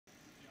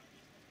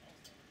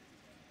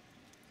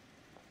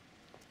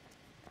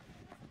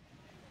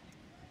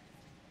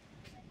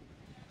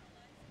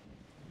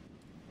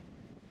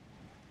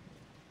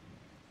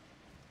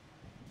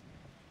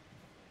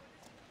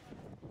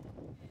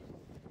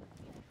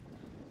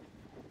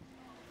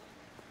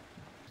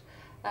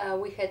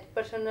We had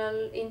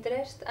personal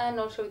interest, and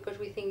also because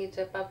we think it's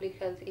a public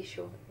health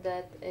issue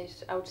that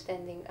is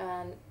outstanding.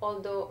 And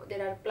although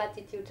there are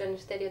platitudes and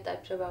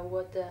stereotypes about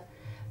what the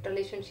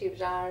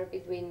relationships are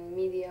between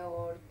media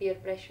or peer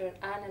pressure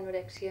and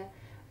anorexia,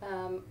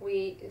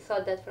 we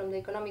thought that from the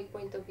economic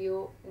point of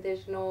view, there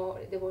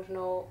was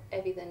no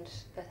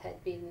evidence that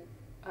had been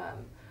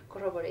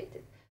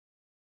corroborated.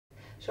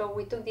 So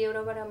we took the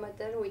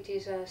Eurobarometer, which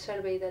is a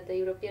survey that the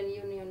European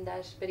Union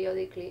does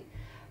periodically,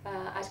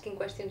 asking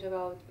questions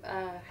about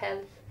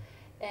health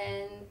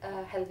and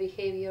health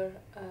behavior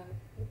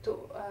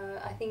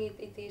I think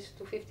it is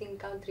to 15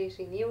 countries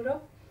in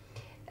Europe.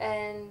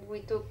 And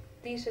we took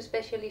this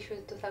special issue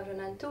in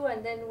 2002,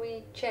 and then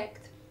we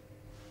checked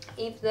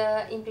if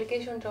the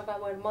implications of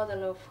our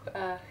model of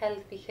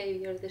health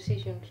behavior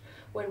decisions,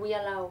 where we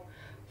allow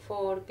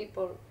for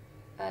people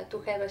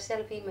to have a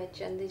self-image,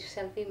 and this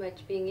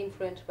self-image being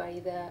influenced by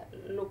the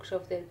looks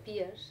of their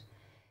peers.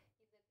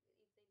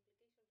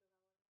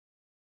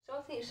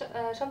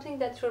 Something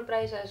that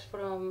surprised us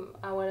from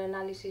our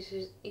analysis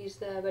is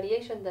the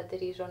variation that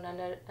there is on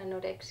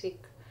anorexic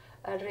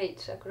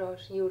rates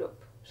across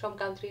Europe. Some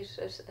countries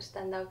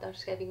stand out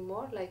as having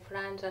more, like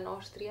France and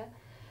Austria,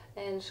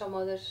 and some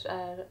others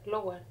are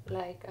lower,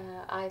 like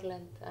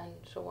Ireland and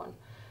so on.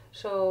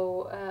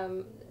 So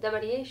the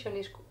variation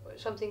is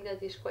something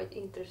that is quite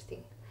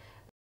interesting.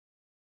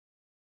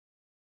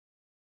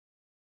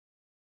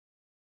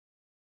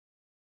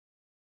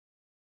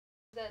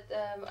 That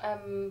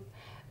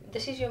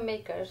decision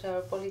makers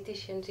or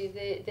politicians, if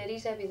there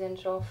is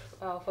evidence of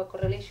a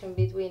correlation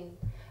between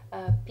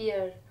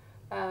peer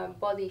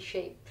body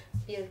shape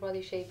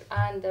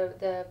and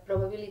the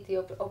probability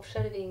of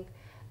observing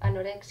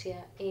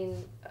anorexia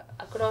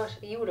across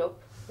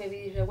Europe, maybe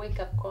it's a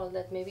wake-up call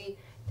that maybe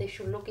they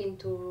should look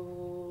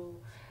into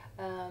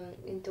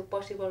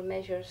possible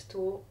measures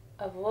to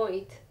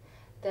avoid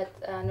that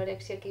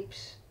anorexia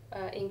keeps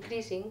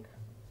increasing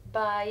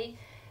by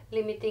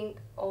limiting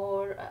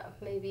or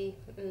maybe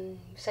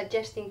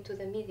suggesting to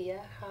the media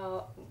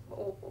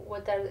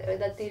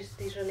that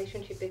this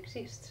relationship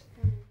exists.